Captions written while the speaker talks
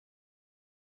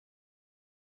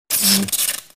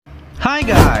Hi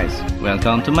guys,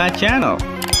 welcome to my channel.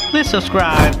 Please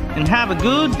subscribe and have a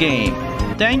good game.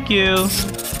 Thank you.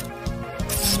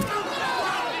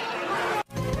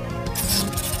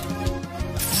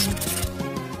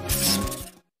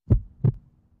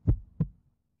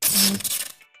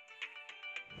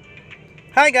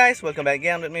 Hi guys, welcome back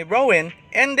again with me Rowan.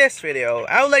 In this video,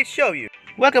 I would like to show you.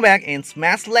 Welcome back in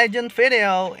Smash Legend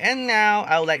video, and now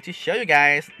I would like to show you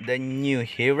guys the new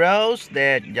heroes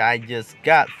that I just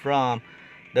got from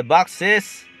the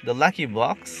boxes, the lucky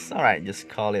box. Alright, just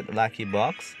call it lucky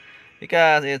box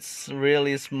because it's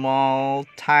really small,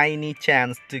 tiny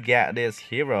chance to get this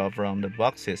hero from the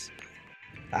boxes.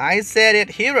 I said it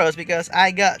heroes because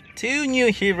I got two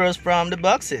new heroes from the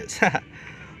boxes.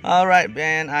 Alright,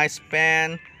 man, I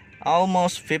spent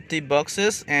almost 50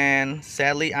 boxes and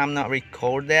sadly I'm not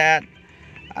record that.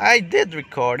 I did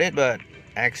record it, but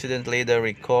accidentally the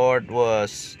record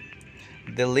was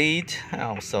deleted.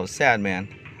 Oh, so sad, man.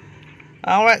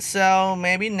 Alright, so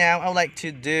maybe now I would like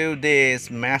to do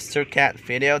this Master Cat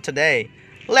video today.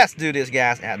 Let's do this,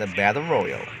 guys, at the Battle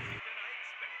Royale.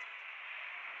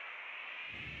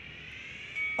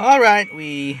 Alright,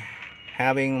 we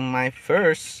having my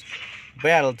first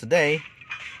battle today.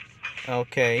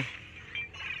 Okay,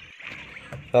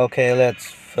 let's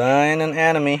find an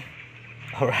enemy.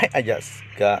 Alright, I just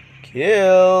got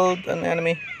killed an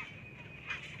enemy.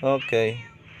 Okay,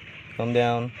 calm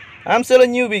down. I'm still a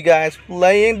newbie, guys,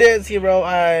 playing this hero.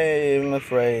 I'm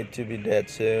afraid to be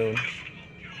dead soon.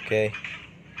 Okay,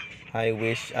 I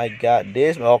wish I got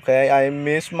this. Okay, I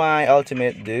missed my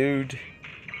ultimate, dude.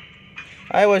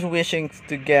 I was wishing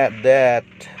to get that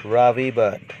Ravi,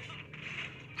 but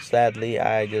sadly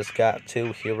I just got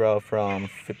two hero from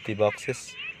 50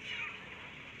 boxes.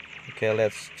 Okay,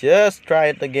 let's just try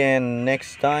it again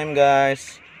next time,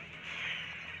 guys.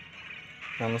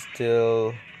 I'm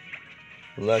still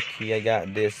lucky I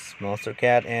got this Monster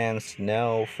Cat and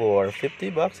Snow for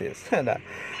 50 boxes.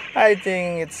 I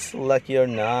think it's lucky or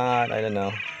not, I don't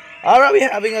know. Alright,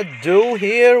 we're having a duel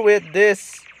here with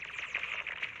this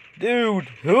dude,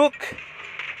 Hook.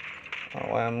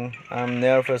 Oh, I'm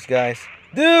nervous, guys.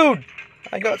 Dude,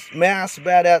 I got smashed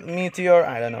by that meteor.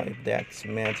 I don't know if that's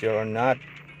meteor or not.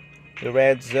 The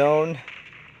red zone.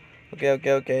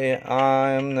 Okay.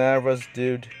 I'm nervous,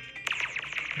 dude.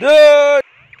 Dude!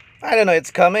 I don't know, it's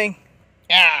coming.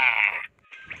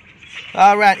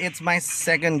 Alright, it's my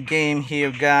second game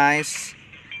here, guys.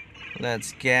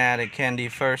 Let's get a candy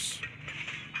first.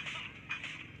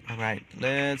 Alright,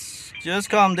 let's just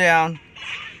calm down.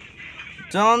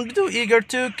 Don't be too eager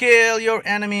to kill your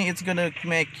enemy. It's gonna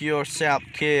make yourself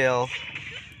kill.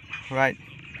 Right.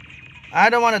 I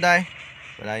don't wanna die,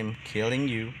 but I'm killing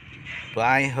you.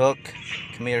 Bye, Hook.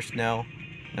 Come here, Snow.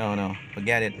 No,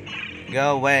 forget it.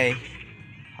 Go away.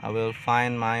 I will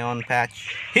find my own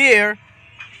patch here.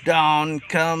 Don't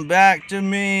come back to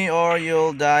me or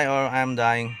you'll die or I'm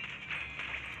dying.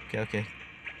 Okay.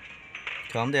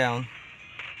 Calm down.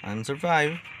 I'm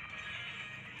survived.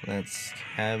 Let's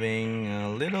having a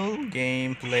little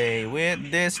gameplay with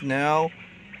this Snow.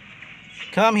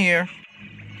 Come here.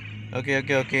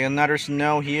 Okay. Another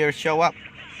Snow here. Show up.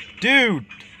 Dude,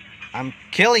 I'm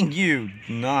killing you.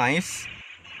 Nice.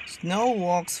 Snow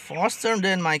walks faster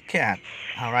than my cat.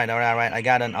 Alright. I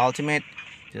got an ultimate.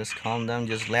 Just calm down.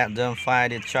 Just let them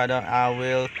fight each other. I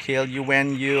will kill you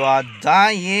when you are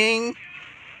dying.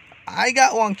 I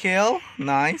got one kill.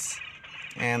 Nice.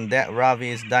 And that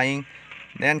Ravi is dying.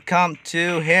 Then come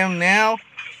to him now.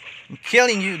 I'm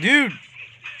killing you, dude.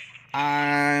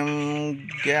 I'm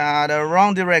got a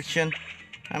wrong direction.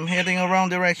 I'm hitting a wrong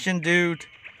direction, dude.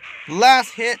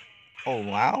 Last hit. Oh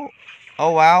wow.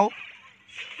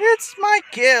 It's my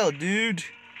kill, dude.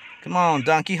 Come on,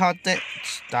 Donkey Hot.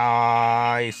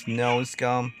 Die. Snow is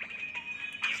coming.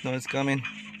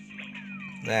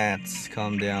 Let's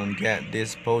calm down. Get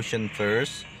this potion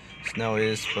first. Snow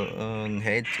is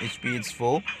HP is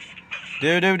full.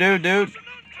 Dude.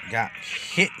 Got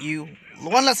hit you.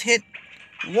 One last hit.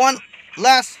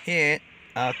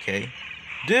 Okay.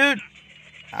 Dude,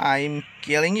 I'm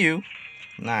killing you.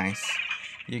 Nice.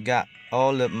 You got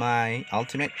all of my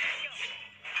ultimate.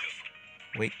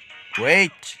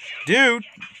 Wait. Dude,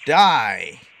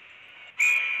 die.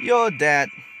 You're dead.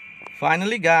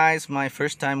 Finally, guys, my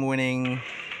first time winning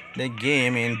the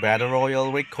game in Battle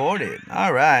Royale recorded.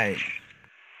 Alright,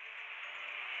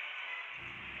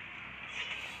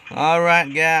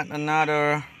 got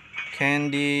another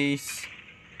candies.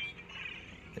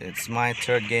 It's my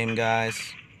third game,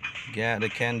 guys. Get the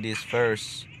candies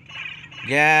first.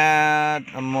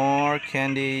 Get more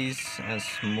candies as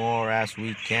more as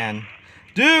we can.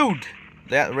 Dude,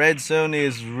 That red zone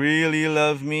is really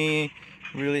love me.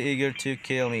 Really eager to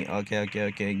kill me. Okay.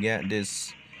 Get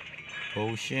this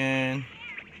potion.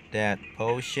 That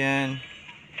potion.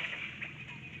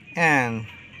 And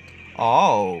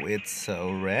oh, it's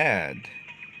so red.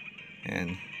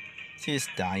 And she's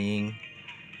dying.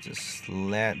 Just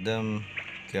let them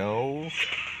go.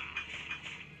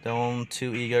 Don't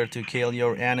too eager to kill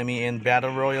your enemy in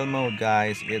battle royale mode,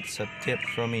 guys. It's a tip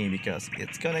from me because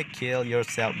it's gonna kill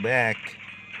yourself back.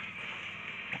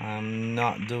 I'm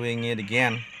not doing it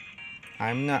again.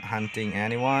 I'm not hunting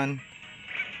anyone.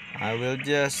 I will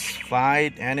just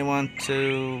fight anyone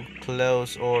too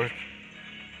close or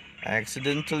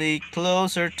accidentally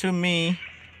closer to me,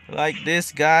 like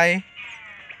this guy.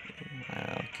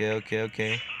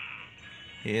 Okay.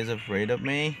 He is afraid of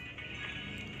me.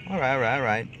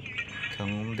 Alright.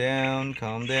 Calm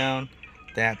down.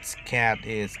 That cat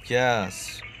is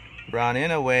just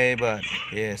running away, but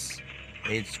his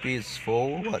HP is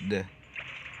full. What the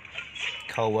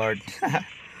coward.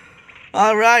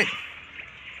 Alright.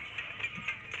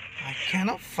 I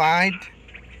cannot fight.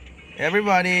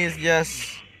 Everybody is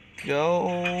just go.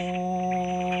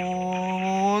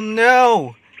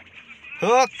 No!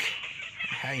 Hook!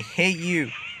 I hate you.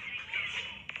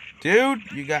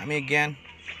 Dude, you got me again.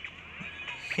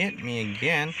 Hit me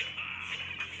again.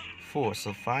 Force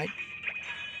a fight.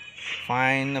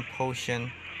 Find a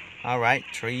potion. Alright,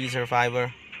 3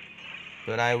 survivor.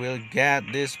 But I will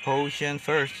get this potion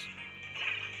first.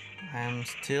 I'm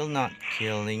still not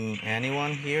killing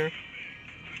anyone here.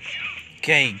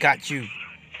 Okay, got you.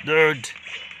 Dude.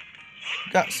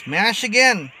 Got smashed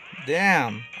again.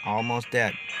 Damn, almost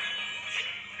dead.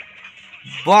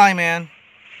 Bye, man.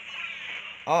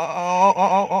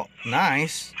 Oh,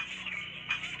 nice.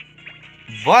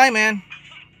 Bye, man.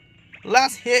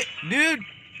 Last hit, dude.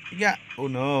 Yeah. Oh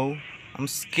no, I'm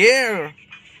scared.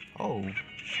 Oh.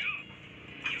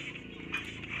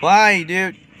 Bye,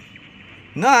 dude.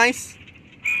 Nice.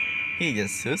 He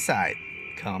just suicide.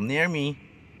 Come near me.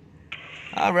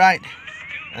 Alright.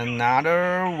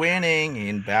 Another winning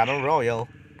in Battle Royale.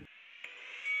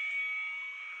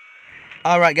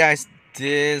 Alright, guys.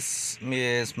 This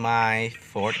is my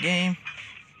 4th game.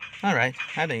 Alright,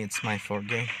 I think it's my 4th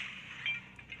game.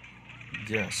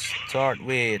 Just start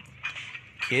with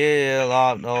kill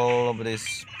out all of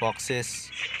these boxes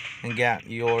and get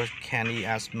your candy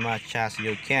as much as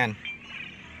you can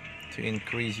to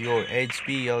increase your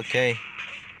HP. Okay,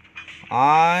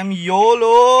 I'm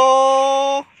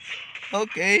YOLO.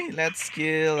 Okay, let's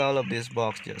kill all of these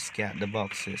boxes. Just get the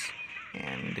boxes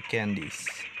and the candies.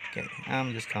 Okay,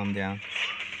 I'm just calm down.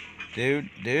 Dude,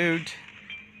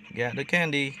 get the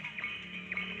candy.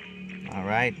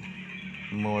 Alright,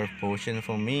 more potion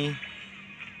for me.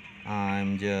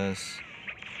 I'm just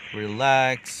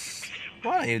relax.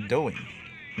 What are you doing?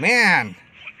 Man,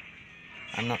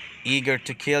 I'm not eager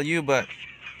to kill you, but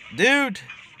dude,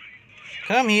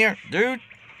 come here, dude.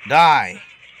 Die.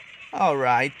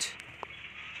 Alright,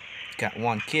 got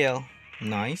 1 kill.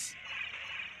 Nice.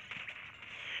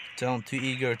 Don't too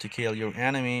eager to kill your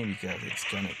enemy because it's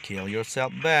gonna kill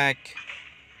yourself back.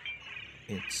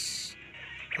 It's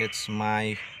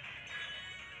my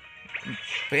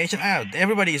patient out.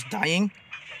 Everybody is dying.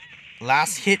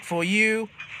 Last hit for you.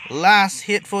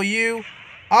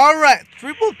 Alright,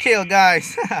 triple kill,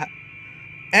 guys.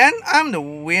 And I'm the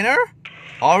winner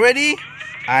already.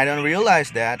 I don't realize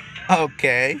that.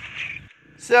 Okay.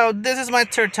 So this is my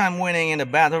 3rd time winning in the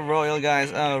Battle Royale,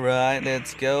 guys. Alright,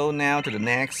 let's go now to the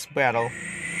next battle.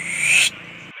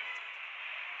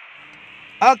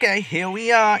 Okay, here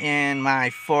we are in my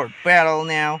 4th battle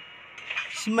now.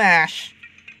 Smash.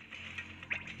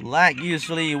 Like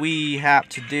usually we have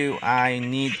to do, I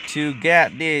need to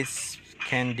get this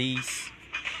candies.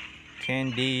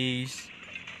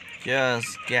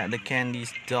 Just get the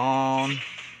candies done.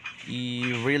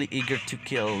 You're really eager to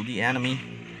kill the enemy.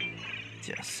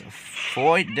 Just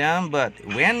avoid them, but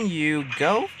when you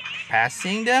go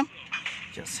passing them,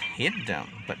 just hit them,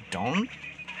 but don't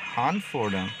hunt for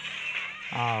them.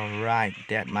 Alright,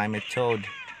 that's my method.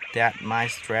 That's my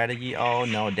strategy. Oh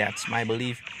no, that's my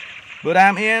belief. But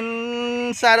I'm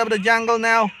inside of the jungle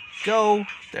now. Go.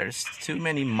 There's too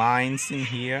many mines in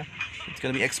here. It's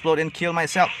gonna be explode and kill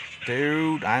myself.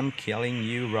 Dude, I'm killing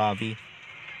you, Robbie.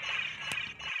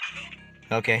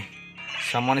 Okay,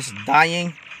 someone is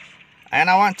dying. And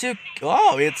I want to...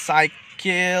 Oh, I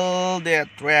killed that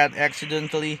rat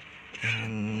accidentally.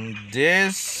 And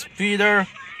this, Peter,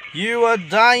 you are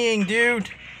dying, dude.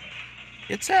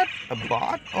 Is that a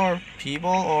bot or people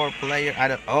or player? I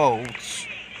don't... Oh,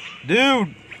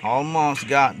 dude, almost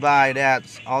got by that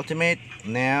ultimate.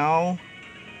 Now,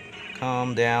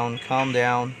 Calm down, calm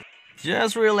down.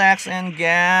 Just relax and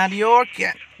get your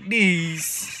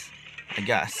candies. I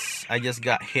guess I just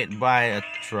got hit by a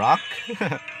truck.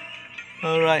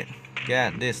 Alright,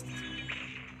 get this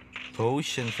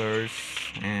potion first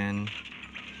and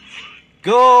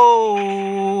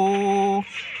go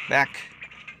back.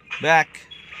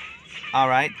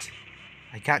 Alright,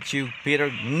 I got you,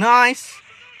 Peter. Nice.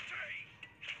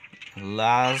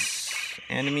 Last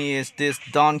enemy is this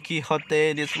Don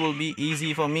Quixote. This will be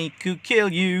easy for me to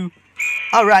kill you.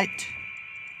 Alright,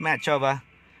 match over.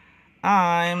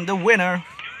 I'm the winner.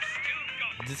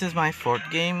 This is my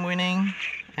 4th game winning.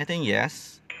 I think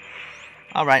yes.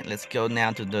 Alright, let's go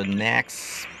now to the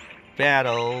next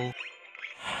battle.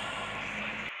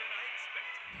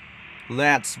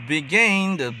 Let's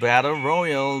begin the Battle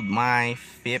Royale, my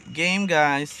 5th game,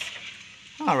 guys.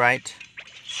 Alright,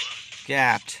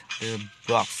 get the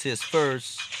boxes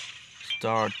first.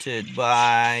 Started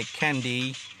by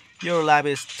Candy. Your life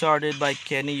is started by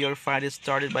Candy, your fight is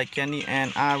started by Candy,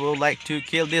 and I would like to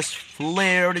kill this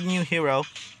Flare, the new hero.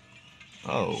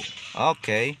 Oh,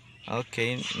 okay,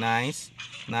 nice.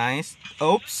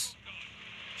 Oops,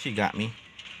 she got me,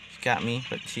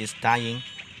 but she's dying.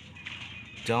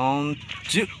 Don't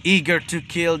too eager to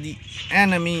kill the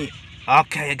enemy.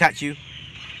 Okay, I got you.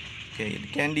 Okay, the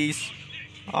candies.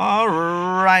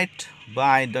 Alright,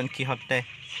 bye Don Quixote.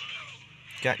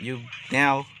 Got you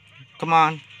now. Come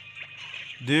on.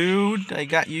 Dude, I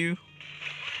got you.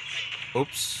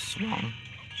 Oops, wrong.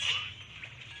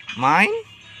 Mine?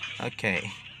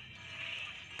 Okay.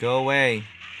 Go away.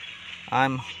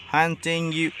 I'm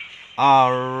hunting you.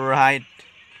 Alright.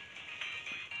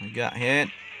 I got hit.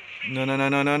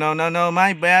 No,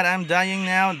 my bad. I'm dying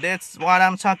now. That's what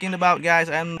I'm talking about, guys.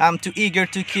 I'm too eager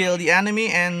to kill the enemy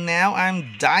and now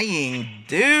I'm dying,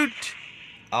 dude.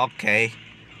 Okay,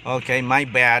 my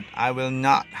bad. I will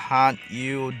not hunt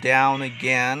you down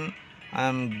again.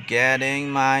 I'm getting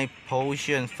my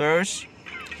potion first.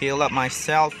 Heal up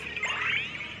myself.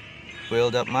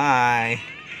 Build up my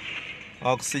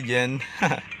oxygen.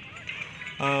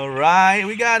 Alright,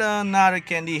 we got another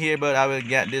candy here, but I will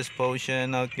get this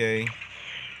potion. Okay.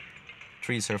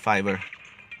 3 survivor.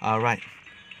 Alright.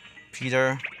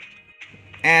 Peter.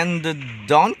 And the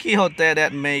Don Quixote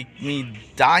that make me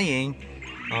dying.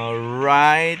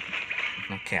 Alright.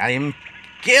 Okay, I am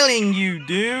killing you,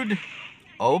 dude.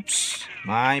 Oops,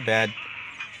 my bad.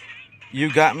 You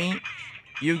got me.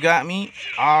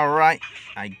 Alright.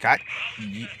 I got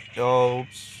you.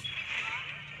 Oops.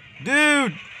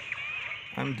 Dude.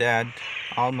 I'm dead.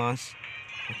 Almost.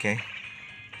 Okay.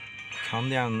 Calm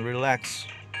down. Relax.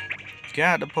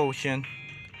 Got the potion.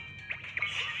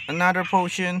 Another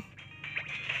potion.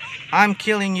 I'm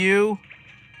killing you.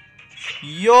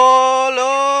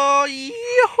 YOLO!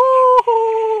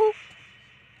 Yoo-hoo!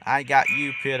 I got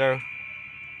you, Peter.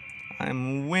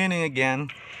 I'm winning again.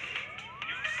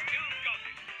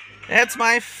 It's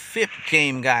my 5th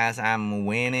game, guys. I'm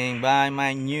winning by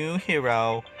my new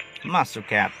hero, Master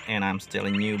Cat, and I'm still a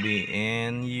newbie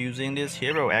in using this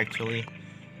hero actually.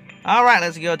 Alright,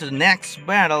 let's go to the next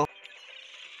battle.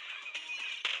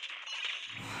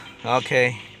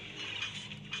 Okay.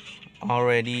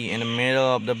 Already in the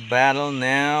middle of the battle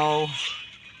now.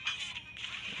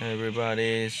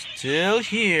 Everybody's still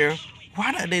here.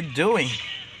 What are they doing?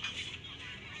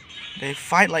 They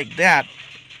fight like that.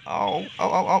 Oh.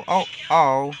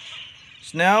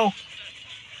 Snow.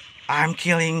 I'm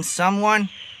killing someone.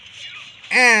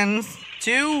 And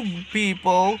 2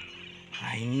 people.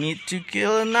 I need to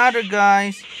kill another,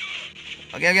 guys.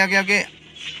 Okay.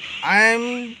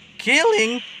 I'm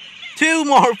killing 2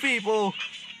 more people.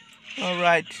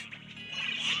 Alright.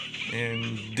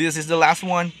 And this is the last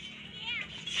one.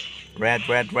 Red.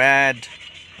 I'm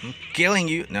killing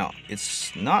you. No,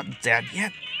 it's not dead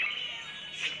yet.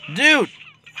 Dude,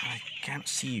 I can't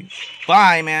see you.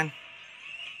 Bye, man.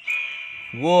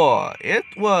 Whoa, it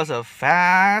was a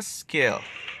fast kill.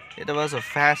 It was a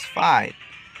fast fight.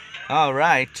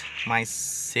 Alright, my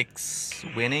 6th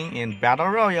winning in Battle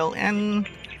Royale. And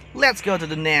let's go to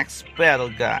the next battle,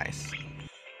 guys.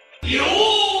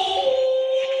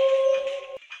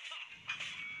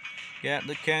 Get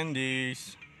the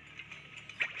candies.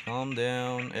 Calm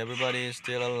down, everybody is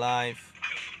still alive.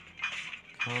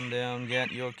 Calm down,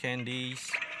 get your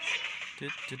candies.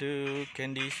 Candies.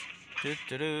 Candies.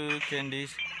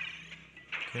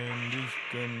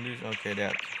 Okay,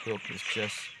 that hook is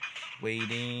just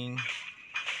waiting.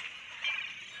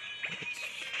 It's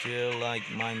still like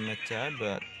my method,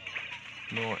 but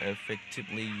more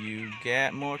effectively you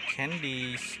get more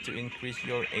candies to increase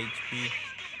your HP.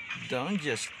 Don't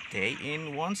just stay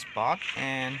in one spot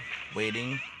and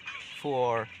waiting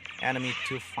for enemy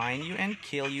to find you and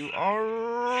kill you.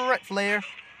 Alright, flare.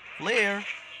 Flare.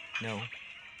 No.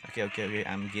 Okay.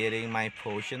 I'm getting my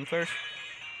potion first.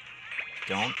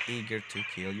 Don't eager to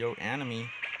kill your enemy.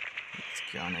 It's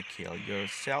gonna kill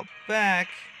yourself back.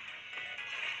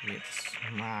 It's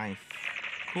my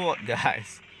quote,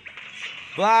 guys.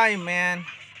 Bye, man.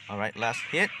 Alright, last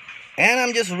hit. And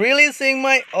I'm just releasing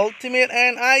my ultimate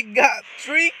and I got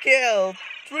 3 kills.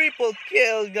 Triple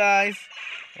kill, guys.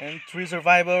 And 3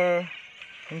 survivor,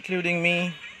 including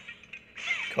me.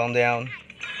 Calm down.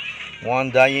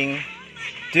 1 dying.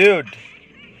 Dude.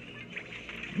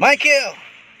 My kill.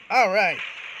 Alright.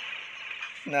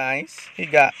 Nice. He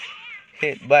got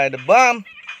hit by the bomb.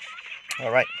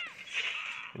 Alright.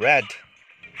 Red.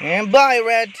 And bye,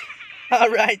 Red.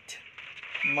 Alright.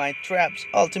 My traps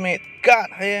ultimate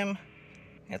got him.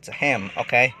 It's a him,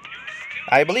 okay.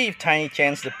 I believe Tiny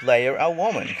Chance the player a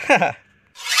woman.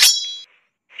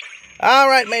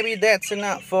 Alright, maybe that's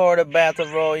enough for the Battle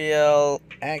Royale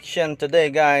action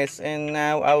today, guys. And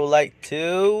now I would like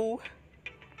to...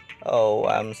 Oh,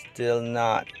 I'm still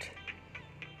not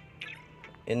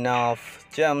enough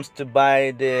gems to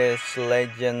buy this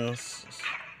Legend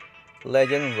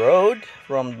Road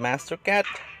from Master Cat.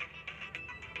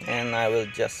 And I will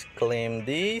just claim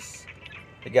these.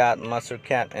 I got Master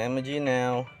Cat emoji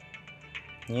now.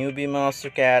 Newbie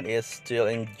Master Cat is still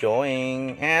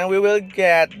enjoying. And we will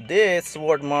get this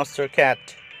Sword Master Cat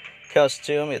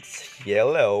costume. It's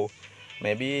yellow.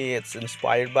 Maybe it's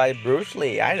inspired by Bruce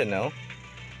Lee. I don't know.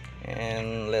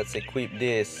 And let's equip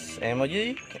this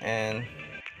emoji.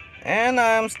 And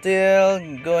I'm still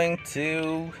going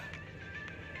to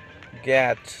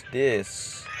get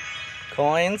this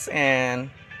coins and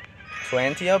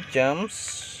 20 of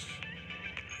gems,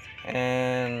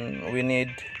 and we need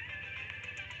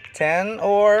 10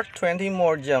 or 20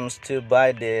 more gems to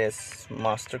buy this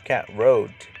Master Cat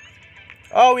Road.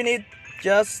 Oh, we need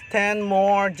just 10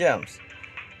 more gems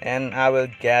and I will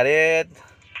get it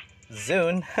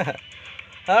soon.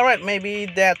 Alright, maybe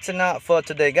that's enough for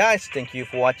today, guys. Thank you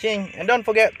for watching, and don't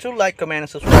forget to like, comment, and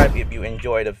subscribe if you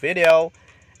enjoyed the video,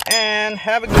 and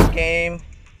have a good game.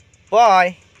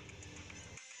 Bye.